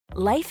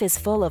Life is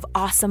full of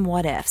awesome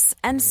what-ifs,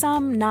 and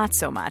some not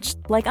so much,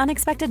 like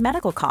unexpected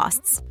medical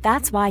costs.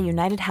 That's why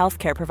United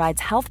Healthcare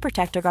provides Health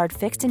Protector Guard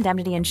fixed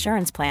indemnity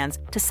insurance plans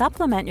to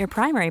supplement your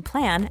primary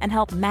plan and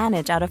help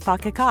manage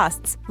out-of-pocket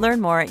costs.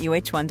 Learn more at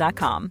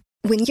uh1.com.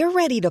 When you're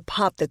ready to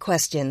pop the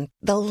question,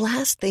 the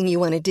last thing you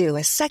want to do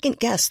is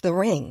second-guess the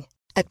ring.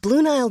 At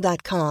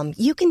BlueNile.com,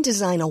 you can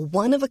design a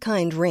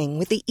one-of-a-kind ring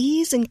with the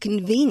ease and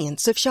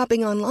convenience of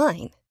shopping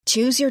online.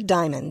 Choose your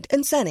diamond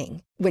and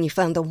setting. When you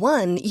find the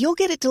one, you'll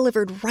get it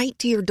delivered right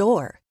to your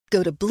door.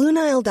 Go to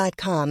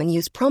BlueNile.com and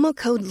use promo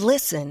code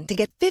LISTEN to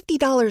get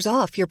 $50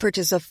 off your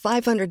purchase of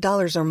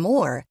 $500 or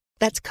more.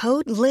 That's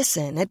code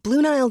LISTEN at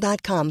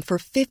BlueNile.com for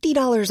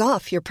 $50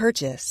 off your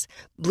purchase.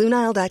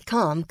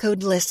 BlueNile.com,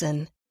 code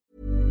LISTEN.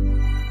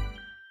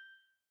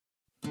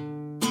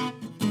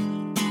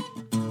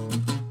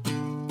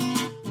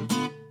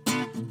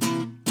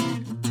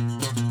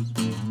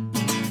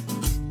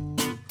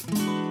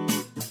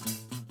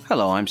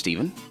 Hello, I'm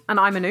Stephen. And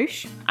I'm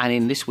Anoush. And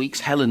in this week's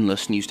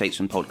Helenless New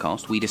Statesman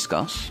podcast, we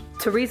discuss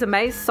Theresa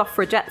May's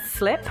suffragette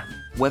slip,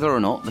 whether or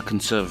not the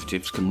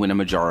Conservatives can win a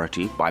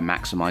majority by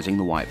maximising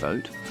the white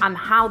vote, and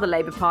how the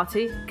Labour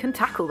Party can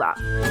tackle that.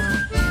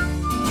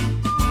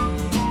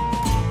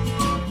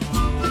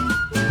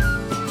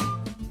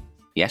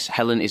 Yes,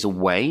 Helen is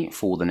away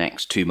for the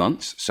next 2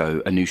 months, so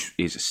Anoush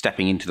is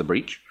stepping into the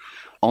breach.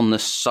 On the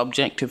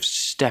subject of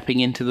stepping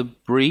into the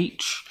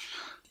breach,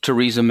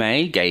 Theresa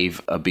May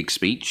gave a big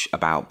speech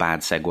about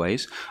bad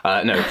segues.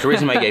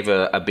 Theresa May gave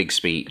a big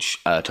speech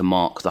to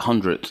mark the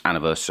 100th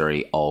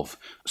anniversary of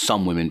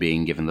some women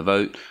being given the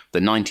vote, the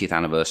 90th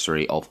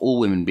anniversary of all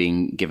women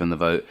being given the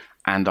vote,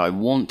 and I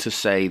want to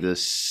say the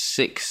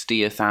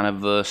 60th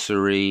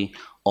anniversary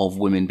of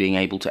women being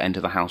able to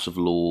enter the House of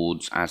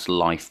Lords as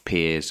life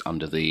peers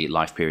under the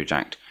Life Peerage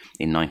Act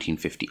in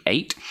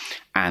 1958,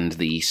 and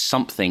the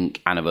something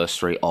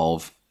anniversary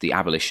of the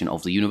abolition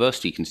of the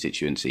university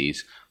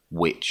constituencies,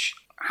 which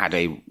had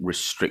a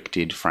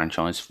restricted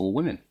franchise for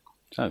women.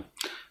 So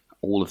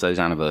all of those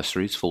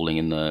anniversaries falling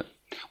in the...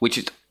 Which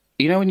is,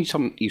 you know, when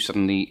something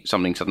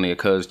suddenly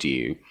occurs to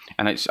you,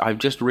 and I've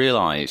just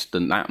realised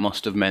that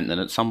must have meant that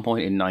at some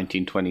point in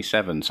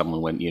 1927,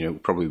 someone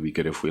went, probably be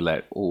good if we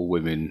let all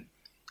women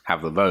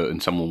have the vote,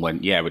 and someone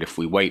went, yeah, but if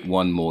we wait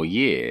one more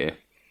year,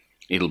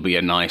 it'll be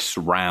a nice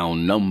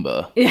round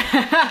number.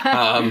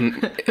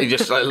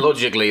 Just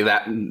logically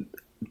that...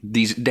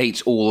 These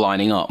dates all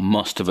lining up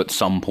must have at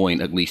some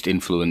point at least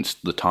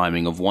influenced the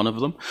timing of one of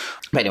them.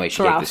 But anyway,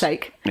 she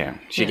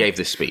gave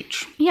this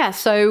speech. Yeah,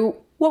 so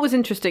what was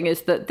interesting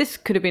is that this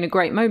could have been a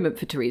great moment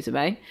for Theresa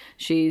May.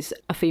 She's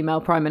a female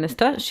Prime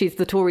Minister. She's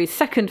the Tories'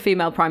 second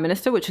female Prime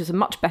Minister, which is a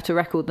much better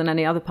record than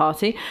any other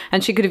party.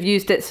 And she could have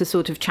used it to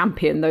sort of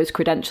champion those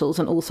credentials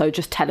and also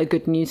just tell a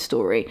good news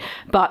story.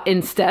 But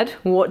instead,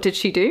 what did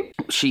she do?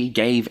 She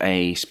gave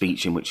a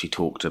speech in which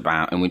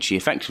she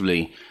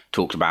effectively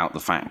talked about the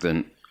fact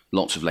that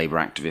lots of Labour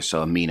activists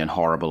are mean and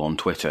horrible on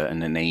Twitter,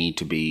 and then there need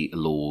to be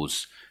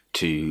laws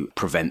to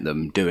prevent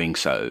them doing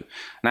so.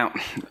 Now,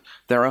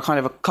 there are kind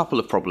of a couple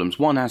of problems.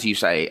 One, as you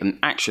say, and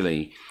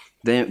actually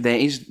there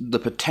is the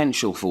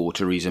potential for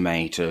Theresa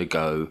May to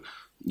go,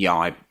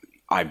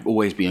 I've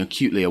always been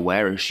acutely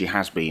aware, as she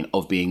has been,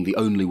 of being the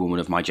only woman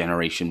of my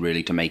generation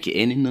really to make it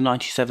in the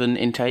 97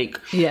 intake.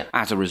 Yeah.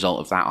 As a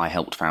result of that, I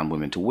helped found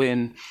Women to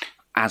Win.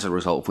 As a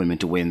result of Women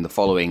to Win, the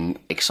following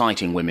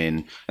exciting women,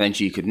 and then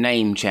she could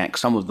name check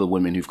some of the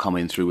women who've come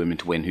in through Women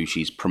to Win who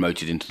she's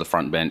promoted into the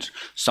front bench,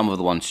 some of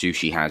the ones who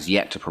she has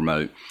yet to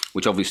promote,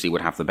 which obviously would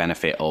have the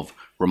benefit of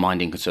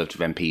reminding Conservative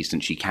MPs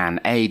that she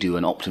can, A, do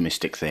an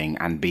optimistic thing,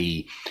 and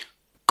B,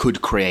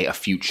 could create a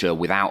future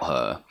without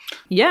her.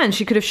 Yeah, and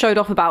she could have showed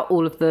off about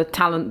all of the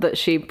talent that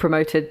she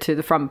promoted to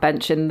the front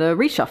bench in the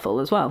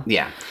reshuffle as well.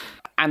 Yeah,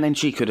 and then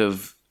she could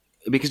have,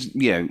 because,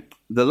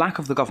 the lack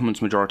of the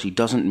government's majority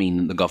doesn't mean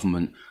that the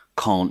government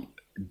can't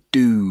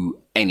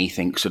do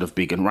anything sort of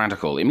big and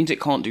radical. It means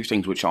it can't do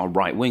things which are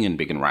right-wing and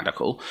big and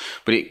radical,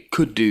 but it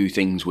could do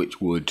things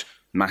which would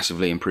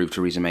massively improve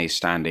Theresa May's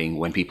standing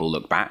when people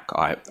look back.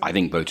 I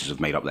think voters have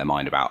made up their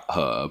mind about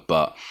her,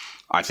 but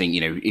I think,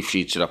 if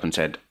she'd stood up and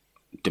said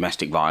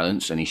domestic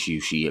violence, an issue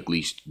she at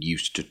least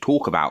used to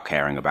talk about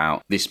caring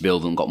about, this bill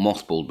that got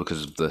mothballed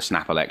because of the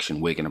snap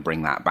election, we're going to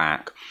bring that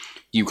back.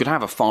 You could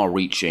have a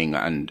far-reaching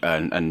and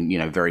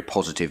very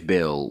positive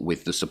bill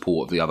with the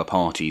support of the other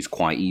parties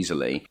quite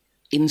easily.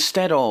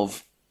 Instead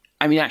of,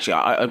 I'd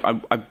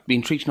be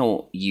intrigued to know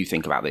what you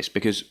think about this,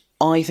 because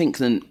I think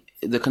that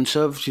the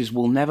Conservatives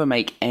will never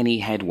make any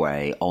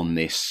headway on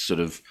this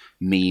sort of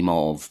meme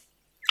of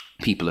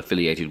people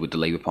affiliated with the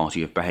Labour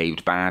Party have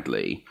behaved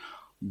badly,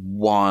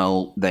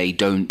 while they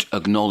don't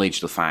acknowledge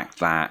the fact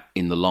that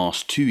in the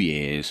last 2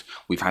 years,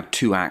 we've had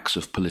 2 acts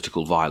of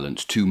political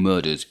violence, 2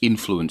 murders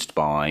influenced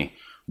by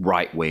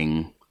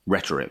right-wing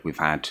rhetoric. We've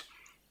had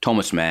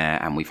Thomas Mayer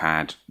and we've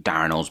had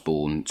Darren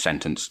Osborne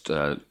sentenced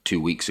 2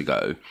 weeks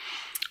ago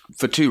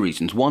for 2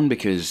 reasons. One,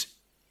 because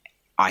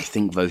I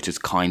think voters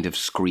kind of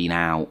screen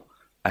out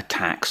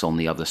attacks on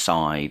the other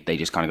side, they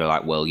just kind of go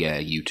like, well, yeah,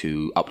 you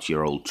two up to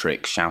your old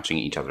tricks, shouting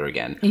at each other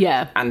again.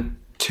 Yeah. And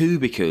two,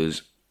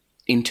 because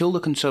until the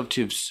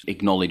Conservatives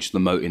acknowledge the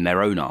mote in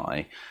their own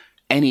eye,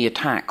 any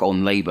attack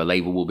on Labour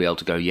will be able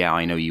to go, yeah,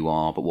 I know you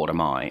are, but what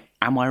am I?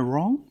 Am I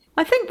wrong?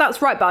 I think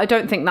that's right, but I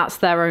don't think that's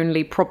their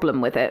only problem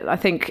with it. I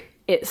think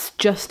it's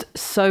just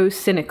so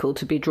cynical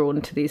to be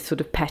drawn to these sort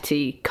of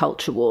petty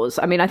culture wars.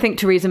 I mean, I think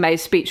Theresa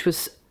May's speech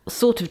was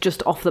sort of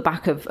just off the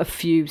back of a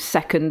few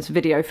seconds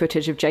video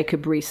footage of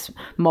Jacob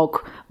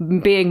Rees-Mogg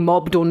being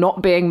mobbed or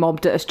not being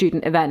mobbed at a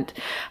student event.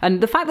 And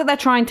the fact that they're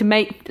trying to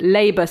make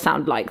Labour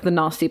sound like the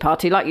nasty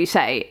party, like you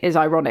say, is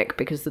ironic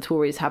because the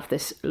Tories have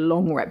this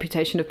long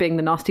reputation of being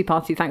the nasty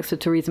party thanks to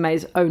Theresa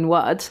May's own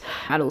words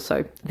and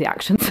also the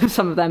actions of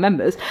some of their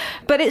members.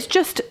 But it's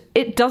just,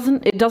 it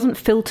doesn't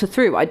filter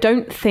through. I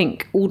don't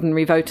think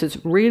ordinary voters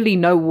really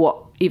know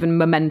what even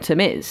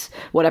momentum is,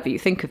 whatever you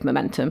think of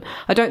momentum.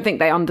 I don't think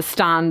they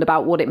understand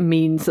about what it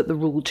means that the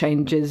rule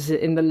changes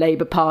in the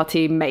Labour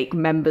Party make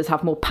members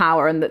have more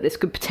power and that this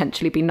could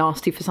potentially be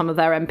nasty for some of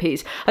their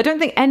MPs. I don't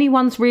think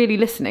anyone's really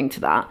listening to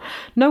that.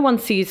 No one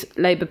sees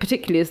Labour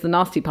particularly as the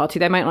nasty party.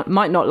 They might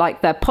not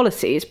like their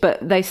policies, but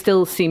they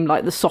still seem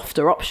like the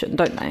softer option,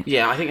 don't they?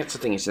 Yeah, I think that's the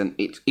thing.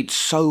 It's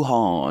so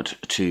hard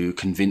to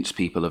convince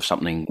people of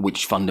something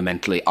which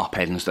fundamentally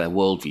upends their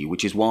worldview,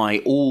 which is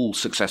why all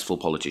successful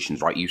politicians,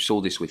 right, you saw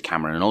this with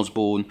Cameron and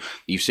Osborne.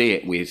 You see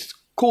it with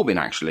Corbyn,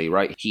 actually,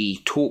 right?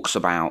 He talks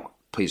about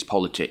his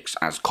politics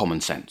as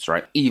common sense,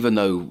 right? Even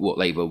though what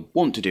Labour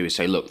want to do is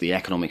say, look, the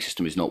economic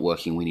system is not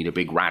working, we need a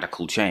big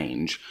radical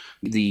change.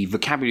 The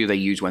vocabulary they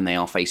use when they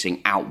are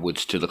facing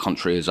outwards to the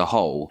country as a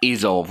whole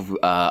is of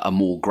a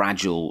more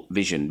gradual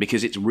vision,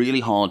 because it's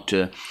really hard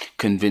to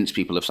convince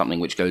people of something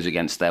which goes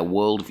against their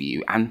worldview.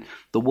 And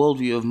the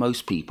worldview of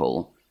most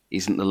people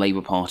isn't the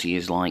Labour Party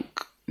is like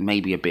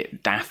maybe a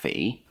bit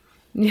daffy,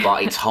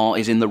 but its heart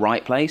is in the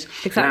right place.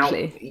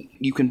 Exactly. Now,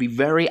 you can be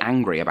very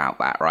angry about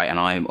that, right? And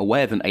I'm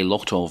aware that a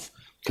lot of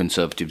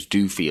Conservatives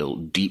do feel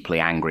deeply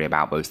angry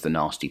about both the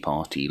nasty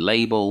party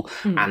label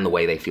and the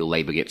way they feel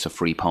Labour gets a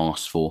free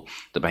pass for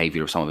the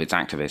behaviour of some of its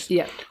activists.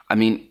 Yeah. I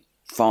mean,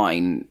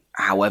 fine.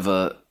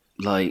 However,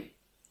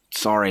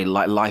 sorry,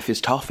 life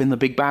is tough in the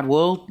big bad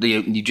world.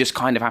 You just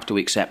kind of have to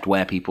accept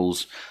where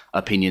people's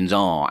opinions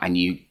are, and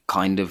you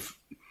kind of...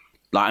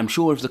 I'm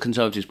sure if the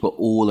Conservatives put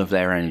all of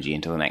their energy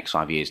into the next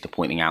 5 years to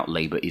pointing out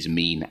Labour is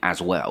mean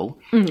as well,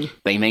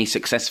 they may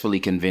successfully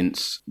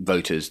convince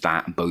voters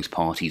that both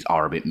parties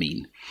are a bit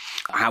mean.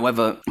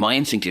 However, my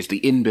instinct is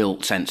the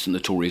inbuilt sense that the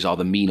Tories are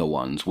the meaner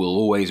ones will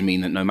always mean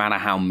that no matter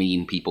how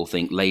mean people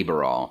think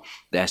Labour are,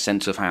 their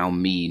sense of how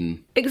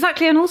mean...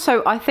 Exactly, and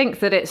also I think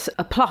that it's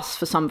a plus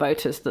for some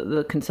voters that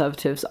the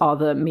Conservatives are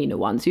the meaner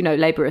ones. You know,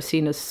 Labour is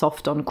seen as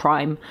soft on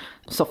crime,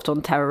 soft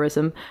on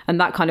terrorism, and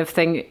that kind of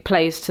thing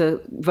plays to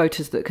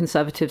voters that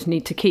Conservatives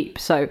need to keep.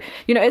 So,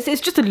 you know, it's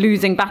just a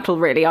losing battle,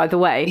 really, either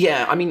way.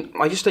 Yeah, I mean,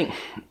 I just think...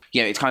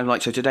 Yeah, it's kind of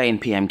like, so today in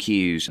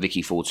PMQs,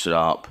 Vicky Ford stood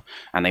up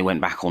and they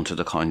went back onto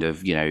the kind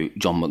of, you know,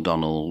 John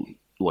McDonnell,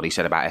 what he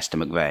said about Esther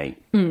McVey.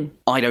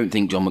 I don't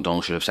think John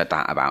McDonnell should have said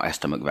that about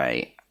Esther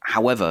McVey.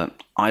 However,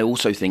 I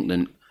also think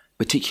that,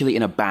 particularly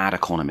in a bad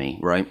economy,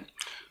 right,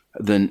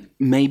 then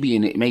maybe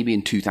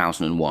in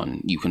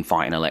 2001 you can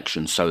fight an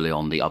election solely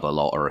on the other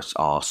lot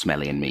are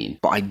smelly and mean.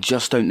 But I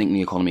just don't think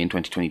the economy in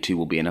 2022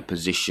 will be in a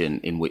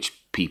position in which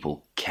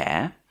people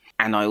care.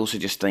 And I also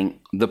just think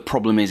the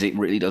problem is it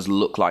really does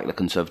look like the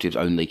Conservatives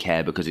only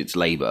care because it's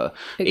Labour.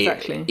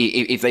 Exactly.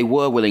 If they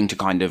were willing to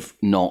kind of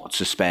not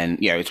suspend,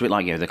 it's a bit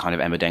like the kind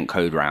of Emma Dent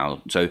code row.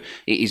 So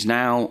it is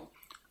now,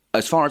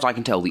 as far as I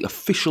can tell, the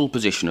official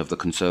position of the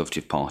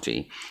Conservative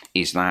Party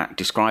is that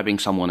describing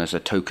someone as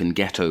a token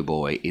ghetto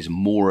boy is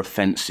more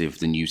offensive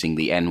than using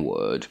the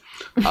N-word.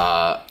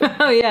 Oh,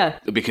 yeah.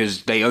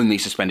 Because they only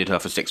suspended her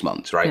for 6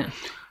 months, right? Yeah.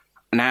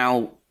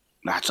 Now,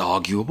 that's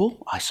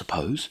arguable, I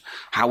suppose.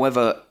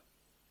 However...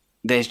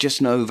 there's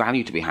just no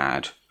value to be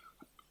had.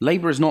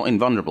 Labour is not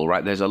invulnerable,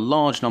 right? There's a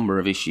large number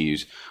of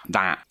issues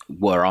that,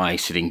 were I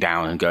sitting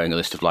down and going a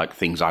list of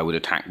things I would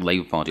attack the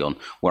Labour Party on,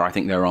 where I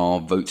think there are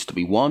votes to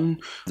be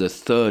won. The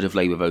third of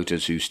Labour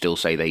voters who still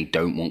say they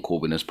don't want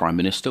Corbyn as Prime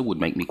Minister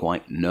would make me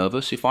quite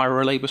nervous if I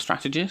were a Labour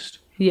strategist.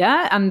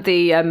 Yeah, and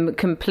the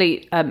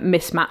complete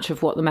mismatch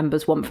of what the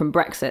members want from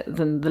Brexit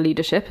than the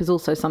leadership is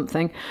also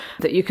something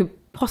that you could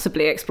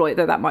possibly exploit,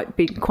 though that might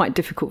be quite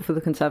difficult for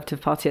the Conservative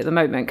Party at the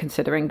moment,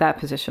 considering their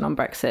position on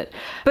Brexit.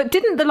 But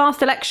didn't the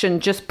last election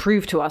just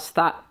prove to us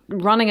that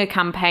running a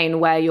campaign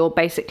where you're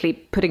basically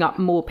putting up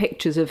more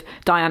pictures of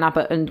Diane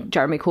Abbott and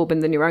Jeremy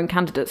Corbyn than your own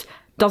candidates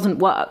doesn't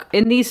work?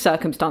 In these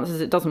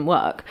circumstances, it doesn't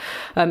work.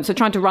 So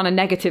trying to run a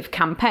negative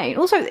campaign.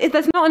 Also,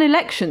 there's not an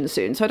election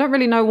soon, so I don't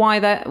really know why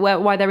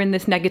they're in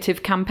this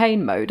negative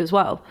campaign mode as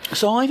well.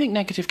 So I think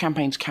negative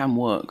campaigns can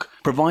work,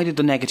 provided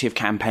the negative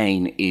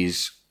campaign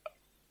is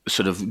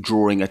sort of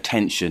drawing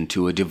attention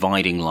to a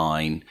dividing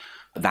line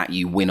that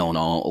you win on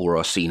or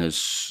are seen as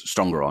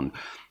stronger on.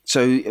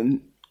 So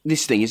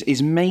this thing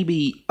is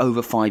maybe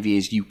over 5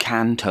 years you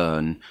can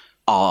turn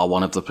are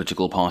one of the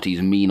political parties,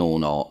 mean or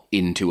not,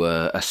 into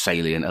a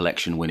salient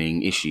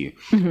election-winning issue?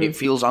 Mm-hmm. It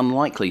feels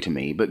unlikely to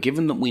me, but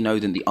given that we know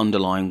that the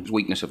underlying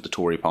weakness of the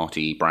Tory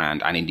party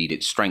brand, and indeed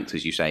its strength,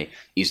 as you say,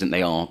 is that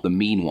they are the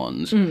mean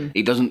ones,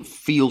 it doesn't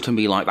feel to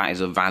me like that is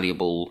a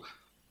valuable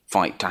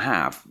fight to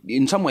have.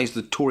 In some ways,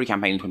 the Tory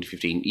campaign in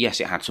 2015, yes,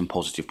 it had some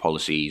positive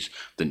policies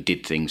that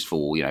did things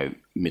for,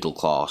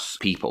 middle-class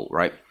people,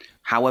 right?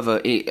 However,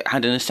 it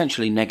had an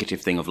essentially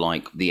negative thing of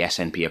like the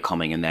SNP are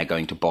coming and they're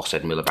going to boss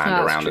Ed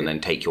Miliband around and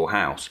then take your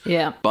house.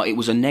 Yeah. But it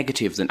was a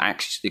negative that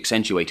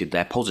accentuated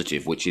their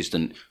positive, which is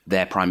that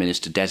their Prime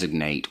Minister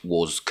designate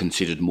was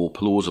considered more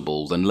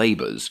plausible than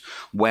Labour's.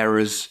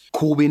 Whereas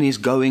Corbyn is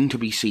going to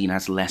be seen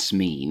as less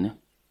mean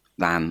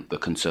than the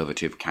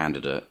Conservative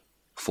candidate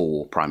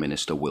for Prime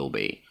Minister will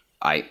be.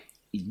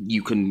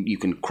 You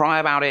can cry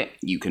about it,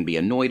 you can be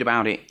annoyed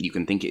about it, you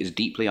can think it is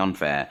deeply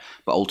unfair,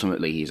 but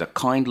ultimately he's a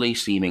kindly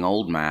seeming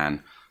old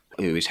man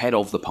who is head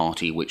of the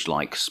party which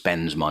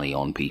spends money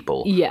on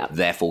people. Yeah.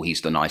 Therefore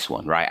he's the nice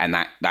one, right? And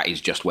that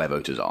is just where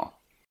voters are.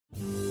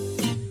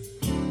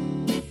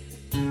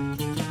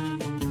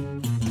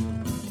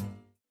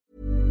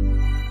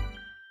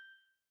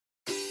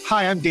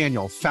 Hi, I'm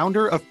Daniel,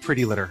 founder of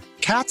Pretty Litter.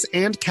 Cats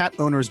and cat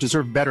owners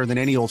deserve better than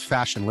any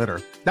old-fashioned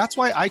litter. That's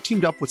why I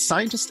teamed up with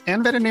scientists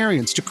and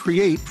veterinarians to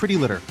create Pretty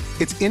Litter.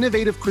 Its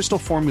innovative crystal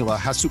formula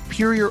has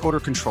superior odor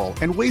control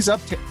and weighs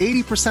up to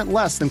 80%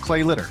 less than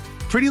clay litter.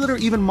 Pretty Litter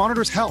even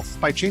monitors health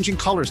by changing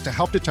colors to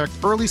help detect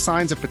early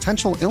signs of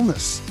potential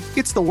illness.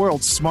 It's the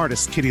world's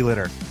smartest kitty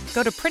litter.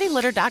 Go to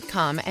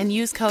prettylitter.com and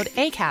use code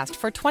ACAST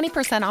for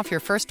 20% off your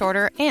first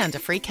order and a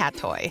free cat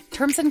toy.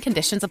 Terms and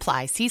conditions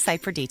apply. See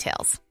site for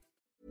details.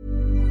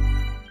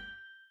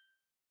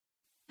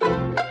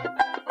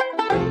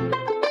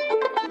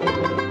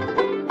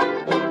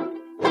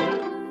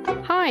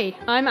 Hi,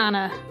 I'm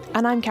Anna.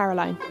 And I'm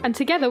Caroline. And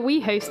together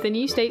we host the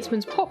New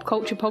Statesman's pop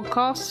culture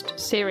podcast,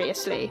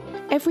 Seriously.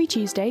 Every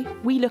Tuesday,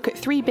 we look at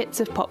 3 bits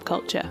of pop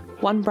culture,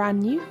 one brand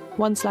new,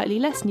 one slightly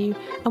less new,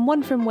 and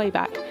one from way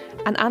back,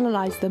 and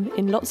analyse them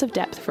in lots of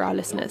depth for our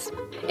listeners.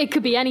 It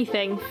could be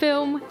anything: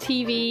 film,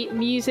 TV,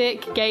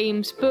 music,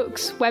 games,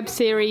 books, web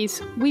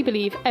series. We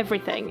believe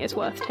everything is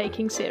worth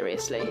taking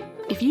seriously.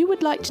 If you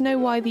would like to know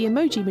why the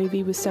Emoji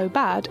Movie was so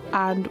bad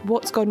and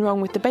what's gone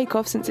wrong with the Bake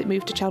Off since it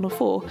moved to Channel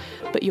 4,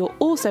 but you're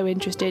also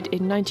interested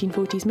in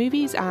 1940s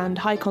movies and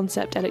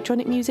high-concept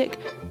electronic music,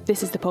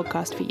 this is the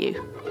podcast for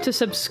you. To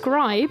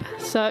subscribe,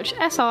 search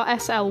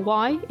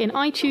SRSLY in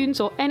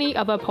iTunes or any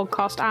other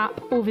podcast app,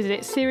 or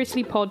visit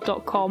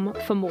seriouslypod.com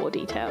for more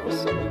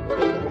details.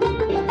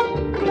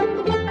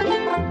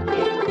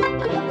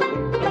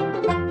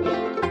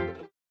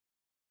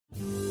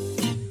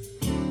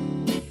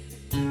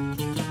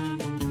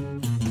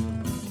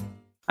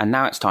 And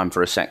now it's time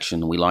for a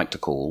section we like to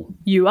call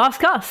You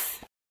Ask Us.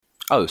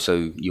 Oh,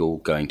 so you're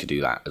going to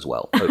do that as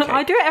well. Okay.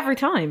 I do it every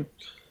time.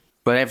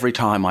 But every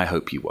time I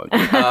hope you won't.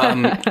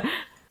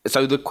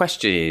 So the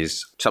question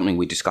is something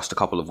we discussed a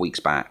couple of weeks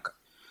back.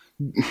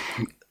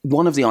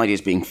 One of the ideas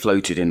being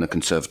floated in the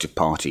Conservative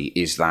Party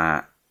is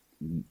that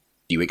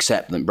you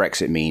accept that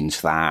Brexit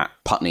means that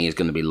Putney is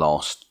going to be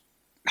lost,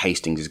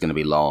 Hastings is going to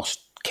be lost,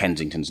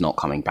 Kensington's not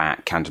coming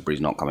back, Canterbury's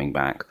not coming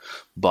back,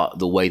 but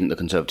the way that the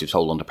Conservatives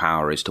hold on to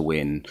power is to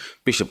win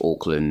Bishop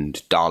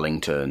Auckland,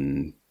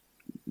 Darlington,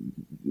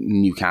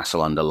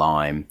 Newcastle under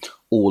Lyme,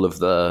 all of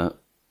the...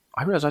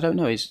 I realise I don't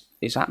know, is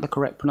that the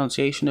correct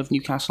pronunciation of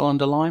Newcastle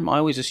under Lyme? I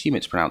always assume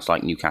it's pronounced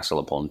like Newcastle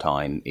upon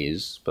Tyne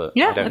is, but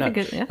I don't know.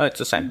 Think Oh, it's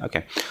the same,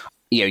 okay.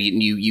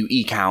 You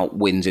eke out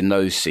wins in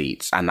those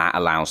seats, and that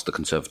allows the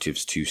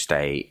Conservatives to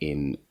stay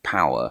in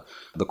power.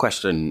 The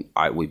question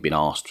we've been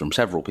asked from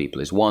several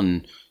people is,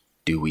 one,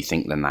 do we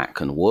think then that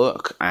can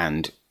work?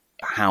 And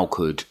how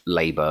could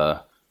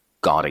Labour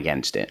guard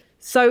against it?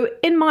 So,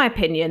 in my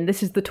opinion,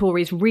 this is the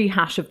Tories'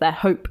 rehash of their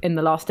hope in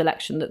the last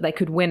election that they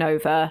could win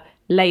over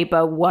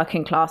Labour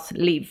working class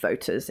Leave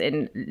voters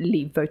in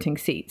Leave voting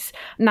seats.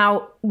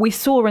 Now, we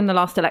saw in the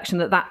last election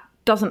that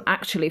doesn't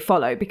actually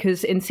follow,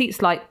 because in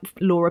seats like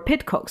Laura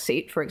Pidcock's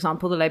seat, for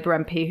example, the Labour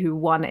MP who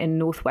won in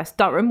North West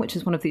Durham, which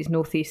is one of these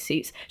northeast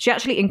seats, she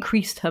actually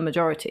increased her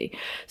majority.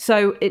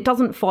 So it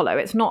doesn't follow.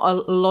 It's not a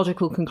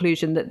logical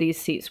conclusion that these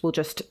seats will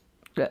just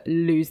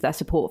lose their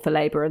support for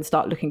Labour and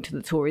start looking to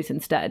the Tories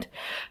instead.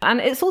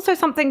 And it's also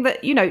something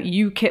that,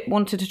 UKIP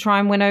wanted to try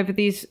and win over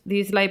these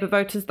Labour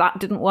voters. That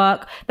didn't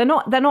work. They're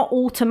not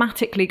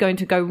automatically going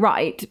to go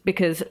right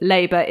because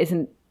Labour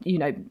isn't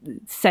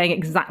saying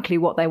exactly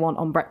what they want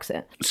on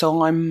Brexit.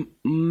 So I'm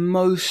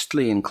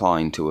mostly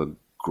inclined to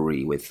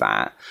agree with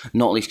that,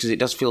 not least because it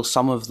does feel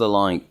some of the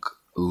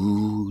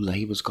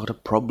Labour's got a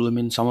problem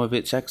in some of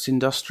its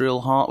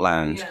ex-industrial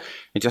heartlands. Yeah.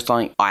 It's just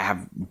I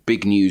have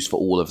big news for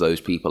all of those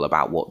people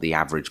about what the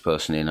average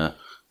person in a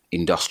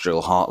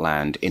industrial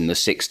heartland in the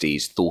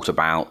 60s thought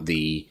about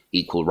the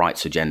equal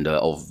rights agenda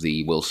of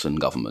the Wilson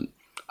government.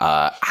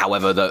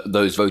 However,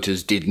 those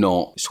voters did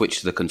not switch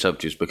to the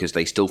Conservatives because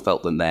they still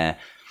felt that they're...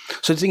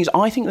 So the thing is,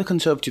 I think the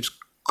Conservatives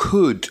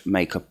could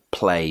make a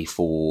play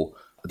for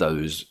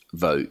those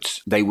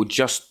votes. They would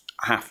just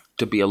have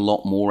to be a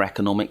lot more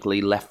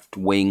economically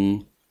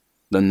left-wing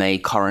than they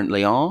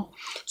currently are.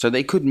 So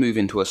they could move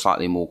into a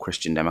slightly more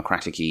Christian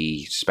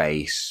democratic-y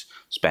space,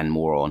 spend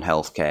more on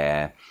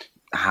healthcare,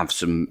 have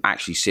some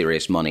actually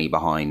serious money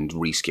behind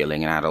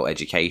reskilling and adult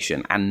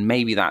education. And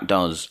maybe that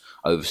does,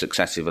 over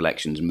successive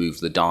elections, move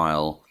the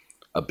dial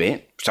a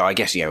bit. So I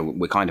guess,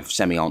 we're kind of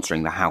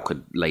semi-answering the how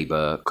could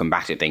Labour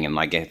combat it thing, and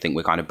I think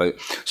we're kind of both.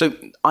 So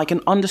I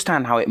can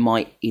understand how it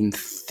might, in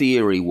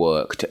theory,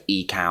 work to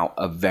eke out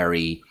a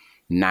very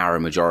narrow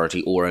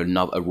majority or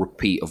a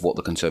repeat of what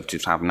the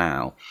Conservatives have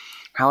now.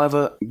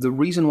 However, the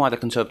reason why the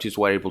Conservatives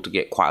were able to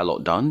get quite a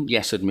lot done,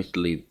 yes,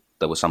 admittedly,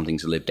 there were some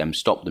things the Lib Dems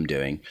stopped them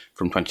doing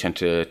from 2010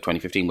 to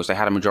 2015, was they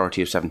had a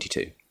majority of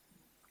 72,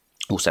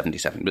 or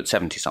 77, but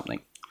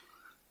 70-something.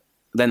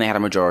 Then they had a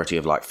majority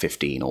of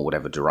 15 or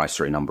whatever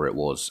derisory number it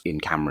was in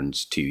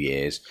Cameron's 2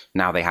 years.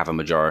 Now they have a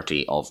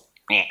majority of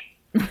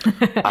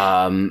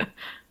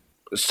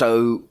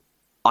so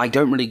I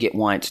don't really get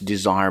why it's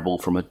desirable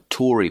from a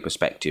Tory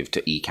perspective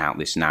to eke out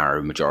this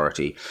narrow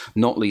majority,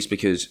 not least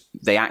because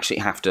they actually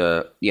have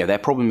to, their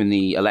problem in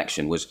the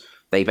election was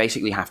they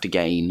basically have to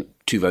gain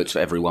 2 votes for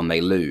every one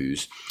they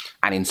lose.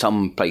 And in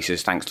some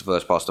places, thanks to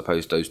first past the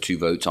post, those 2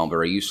 votes aren't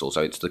very useful.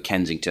 So it's the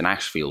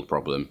Kensington-Ashfield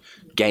problem.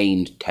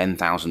 Gained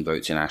 10,000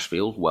 votes in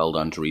Ashfield. Well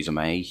done, Theresa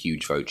May.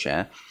 Huge vote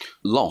share.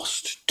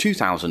 Lost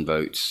 2,000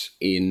 votes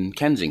in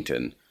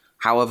Kensington.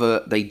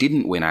 However, they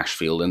didn't win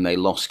Ashfield and they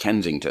lost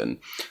Kensington.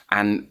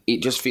 And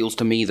it just feels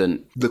to me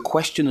that the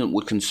question that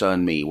would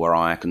concern me were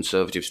I a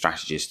Conservative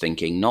strategist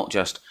thinking not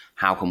just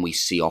how can we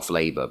see off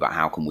Labour, but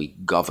how can we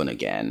govern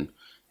again,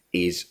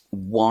 is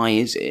why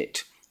is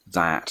it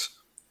that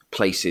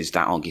places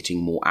that are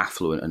getting more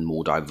affluent and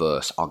more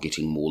diverse are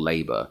getting more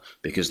Labour?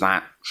 Because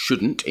that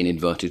shouldn't, in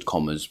inverted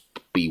commas,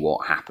 be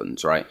what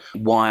happens, right?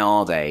 Why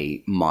are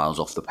they miles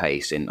off the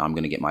pace in, I'm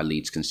going to get my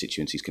Leeds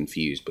constituencies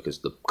confused because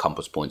the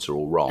compass points are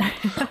all wrong.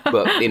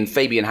 But in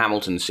Fabian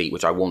Hamilton's seat,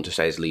 which I want to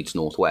say is Leeds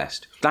North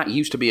West, that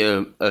used to be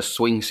a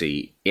swing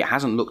seat. It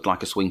hasn't looked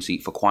like a swing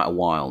seat for quite a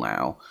while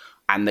now.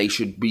 And they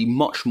should be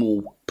much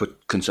more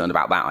concerned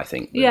about that, I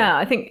think. Yeah,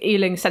 I think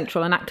Ealing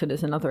Central and Acton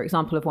is another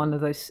example of one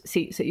of those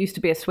seats. It used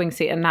to be a swing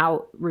seat, and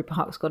now Rupert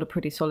Huck's got a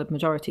pretty solid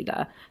majority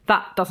there.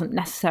 That doesn't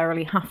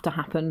necessarily have to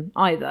happen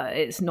either.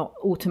 It's not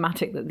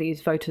automatic that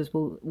these voters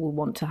will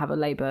want to have a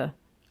Labour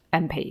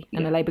MP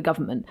and a Labour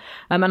government.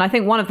 And I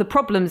think one of the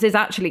problems is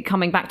actually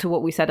coming back to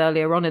what we said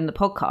earlier on in the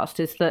podcast,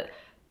 is that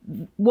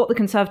what the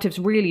Conservatives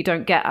really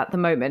don't get at the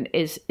moment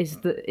is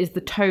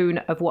the tone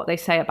of what they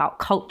say about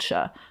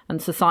culture and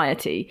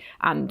society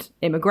and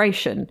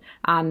immigration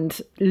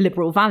and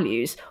liberal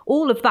values.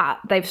 All of that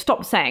they've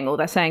stopped saying, or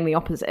they're saying the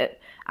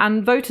opposite.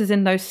 And voters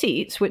in those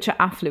seats, which are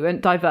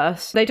affluent,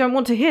 diverse, they don't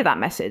want to hear that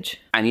message.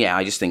 And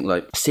I just think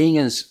seeing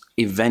as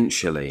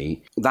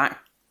eventually that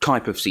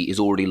type of seat is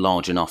already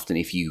large enough that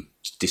if you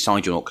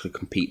decide you're not going to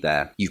compete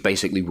there, you've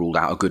basically ruled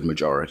out a good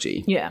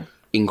majority. Yeah.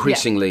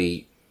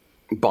 Increasingly,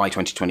 by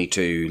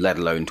 2022, let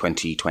alone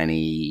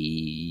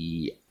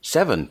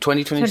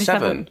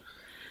 2027.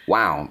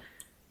 Wow.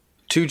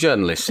 2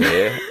 journalists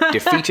here,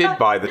 defeated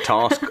by the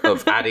task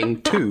of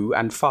adding 2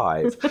 and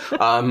 5.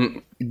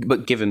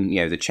 But given,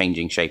 the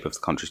changing shape of the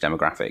country's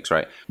demographics,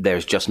 right,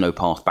 there's just no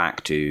path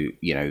back to,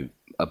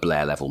 a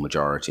Blair-level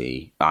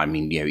majority. I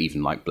mean,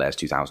 even like Blair's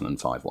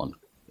 2005 one.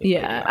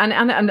 Yeah,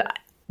 and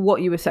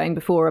what you were saying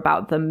before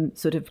about them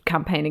sort of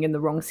campaigning in the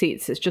wrong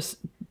seats is just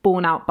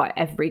borne out by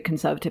every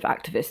Conservative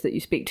activist that you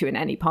speak to in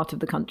any part of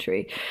the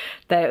country.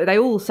 They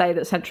all say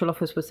that Central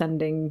Office was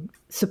sending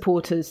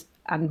supporters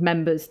and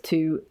members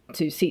to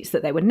seats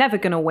that they were never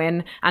going to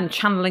win and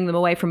channeling them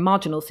away from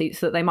marginal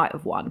seats that they might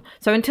have won.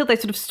 So until they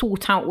sort of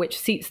sort out which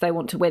seats they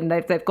want to win,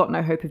 they've got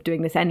no hope of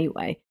doing this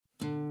anyway.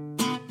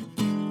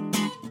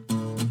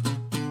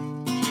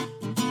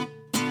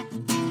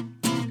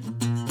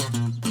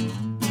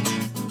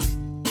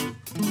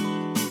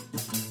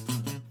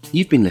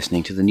 You've been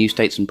listening to the New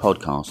Statesman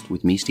podcast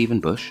with me, Stephen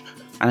Bush,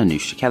 and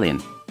Anoosh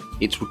Shakelian.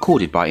 It's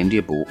recorded by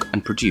India Bork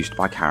and produced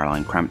by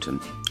Caroline Crampton.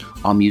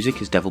 Our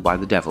music is Devil by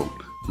the Devil,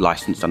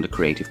 licensed under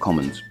Creative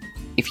Commons.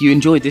 If you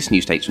enjoyed this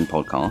New Statesman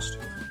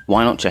podcast,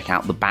 why not check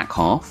out The Back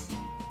Half,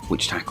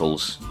 which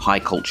tackles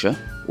high culture,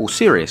 or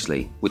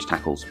Seriously, which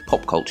tackles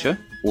pop culture,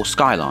 or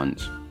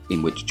Skylines,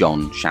 in which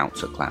John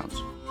shouts at clouds.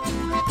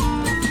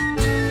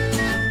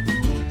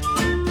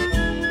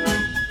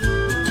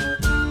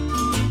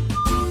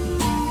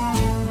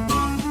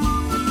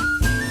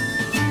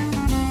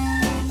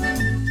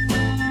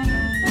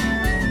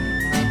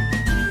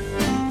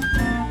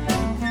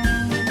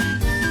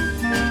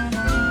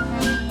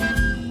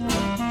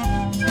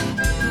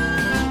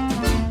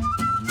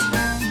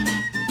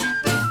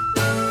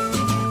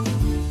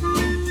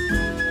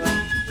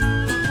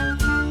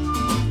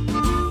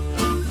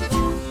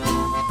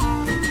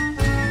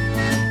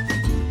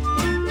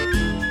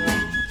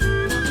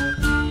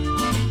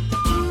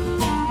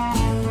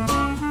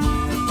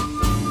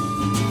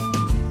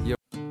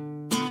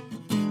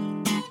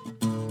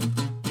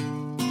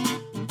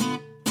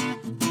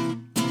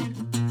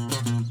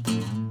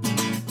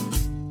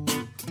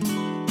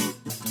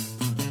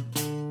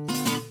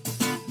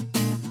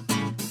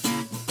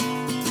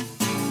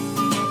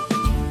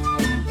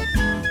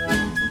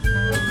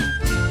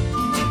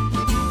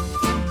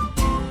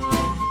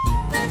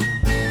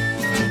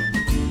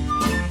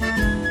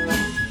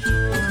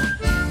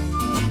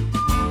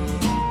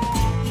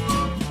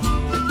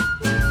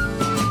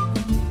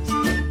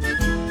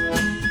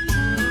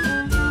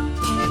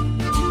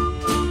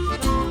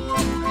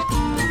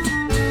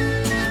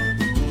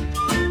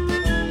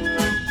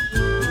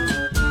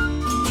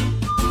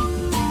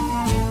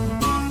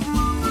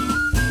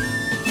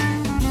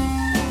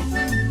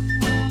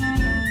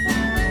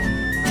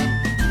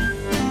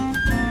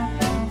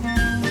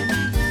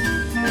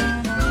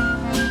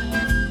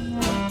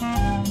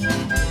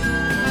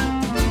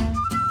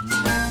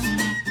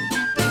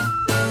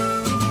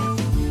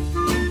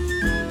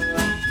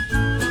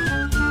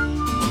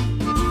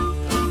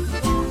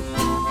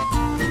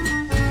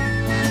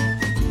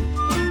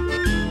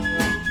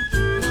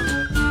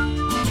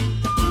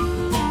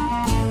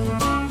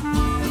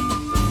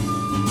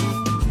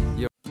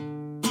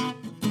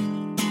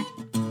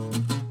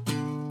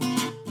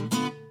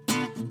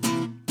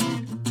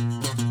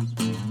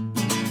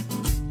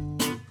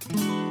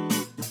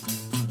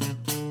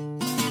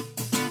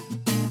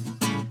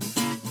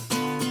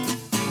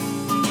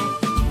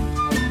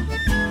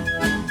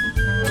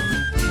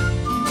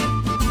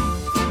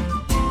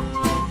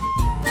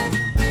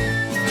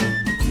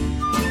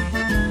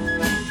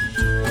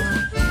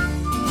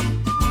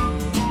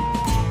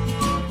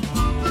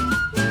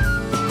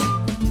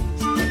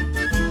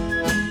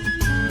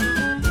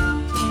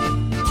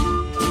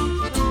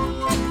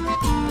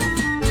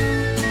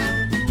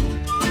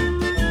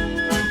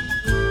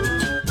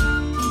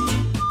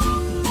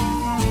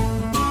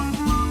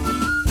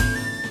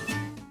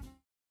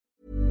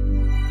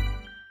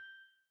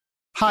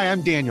 Hi,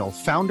 I'm Daniel,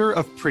 founder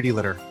of Pretty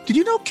Litter. Did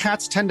you know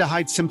cats tend to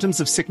hide symptoms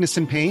of sickness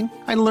and pain?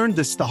 I learned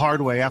this the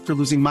hard way after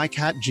losing my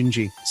cat,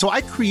 Gingy. So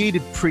I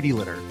created Pretty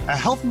Litter, a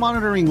health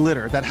monitoring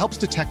litter that helps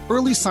detect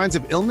early signs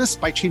of illness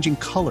by changing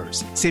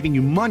colors, saving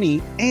you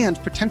money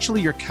and potentially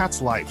your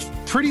cat's life.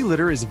 Pretty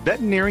Litter is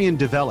veterinarian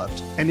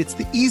developed, and it's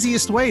the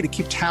easiest way to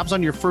keep tabs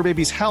on your fur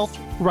baby's health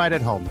right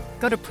at home.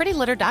 Go to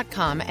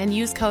prettylitter.com and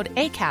use code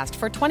ACAST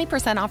for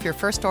 20% off your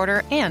first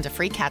order and a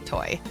free cat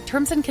toy.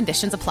 Terms and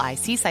conditions apply.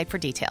 See site for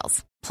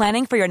details.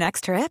 Planning for your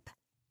next trip?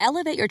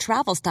 Elevate your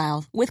travel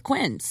style with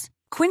Quince.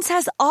 Quince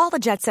has all the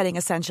jet-setting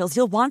essentials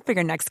you'll want for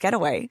your next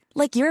getaway,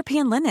 like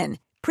European linen,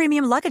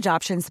 premium luggage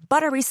options,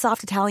 buttery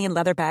soft Italian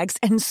leather bags,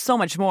 and so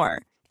much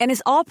more. And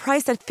is all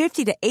priced at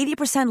 50 to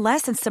 80%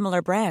 less than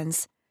similar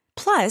brands.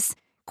 Plus,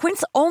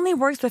 Quince only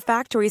works with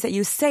factories that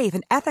use safe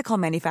and ethical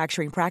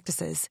manufacturing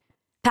practices.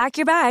 Pack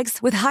your bags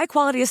with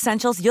high-quality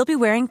essentials you'll be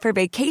wearing for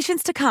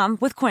vacations to come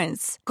with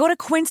Quince. Go to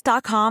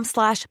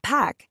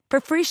quince.com/pack for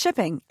free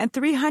shipping and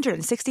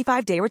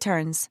 365-day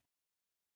returns.